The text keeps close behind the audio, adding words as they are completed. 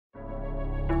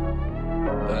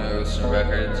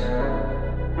Young-Eggleston-Records,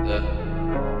 yeah,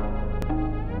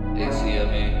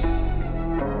 Acme,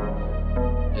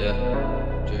 yeah,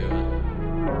 J1.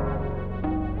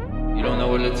 You don't know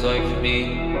what it's like for me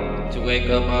to wake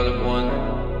up out of one,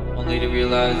 only to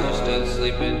realize you're still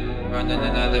sleeping, running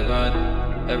another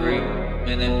run. Every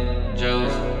minute,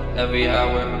 Joe's, every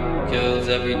hour, kills.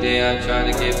 Every day I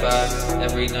try to get by,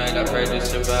 every night I pray to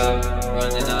survive,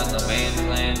 running on no man's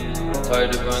land.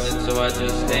 Tired of running, so I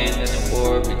just stand in the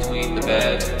war between the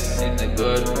bad and the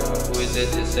good. Who is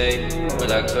it to say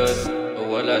what I could or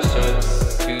what I should?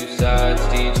 Two sides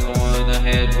to each coin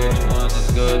ahead, which one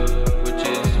is good, which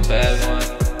is the bad one?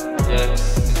 Yeah, can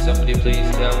somebody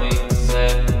please tell me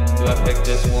that? Do I pick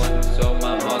this one so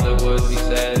my mother would be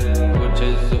sad? Which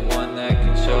is the one that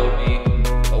can show me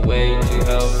a way to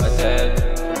help my dad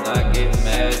from not getting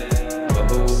mad? But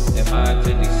who am I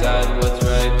to decide what's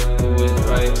right, who is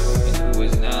right, and who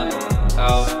is not?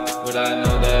 How would I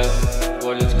know that?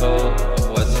 What is cold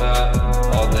and what's hot?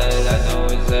 All that I know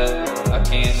is that I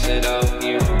can't sit out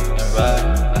here and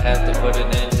ride. I have to put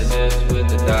an end to this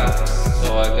with a dot.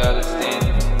 So I gotta stand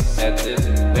at this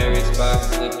very spot,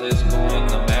 flip this coin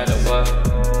no matter what.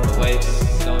 But wait,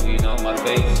 don't you know my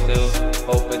face still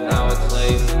hoping now it's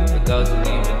late? It doesn't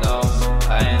even know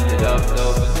I ended up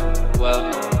doping.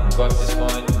 Well, fuck this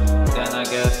coin, then I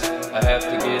guess I have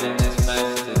to get in this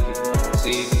mess to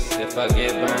see if I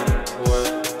get burned or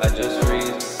I just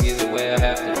freeze. Either way I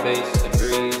have to face the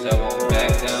breeze. I won't back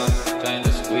down, trying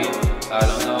to squeeze. I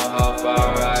don't know how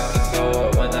far I can go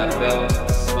or when I fell,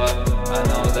 but I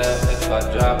know that if I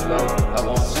drop low, I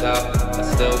won't stop. I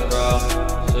still crawl,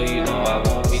 so you know I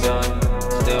won't be done.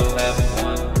 Still having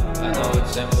one, I know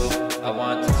it's simple, I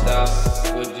want to stop.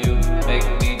 Would you make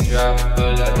me drop?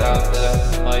 But I doubt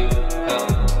that might help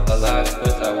a lot,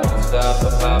 cause I won't stop. I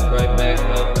pop right back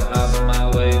up and hop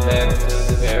my way back to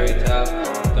the very top.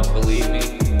 Don't believe me?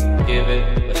 Give it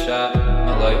a shot.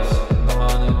 My life's a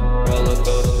haunted roller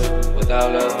coaster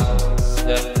without ups.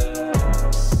 Yeah.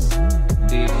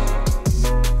 Peace.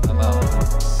 I'm out.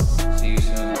 See you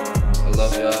soon. I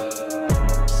love y'all.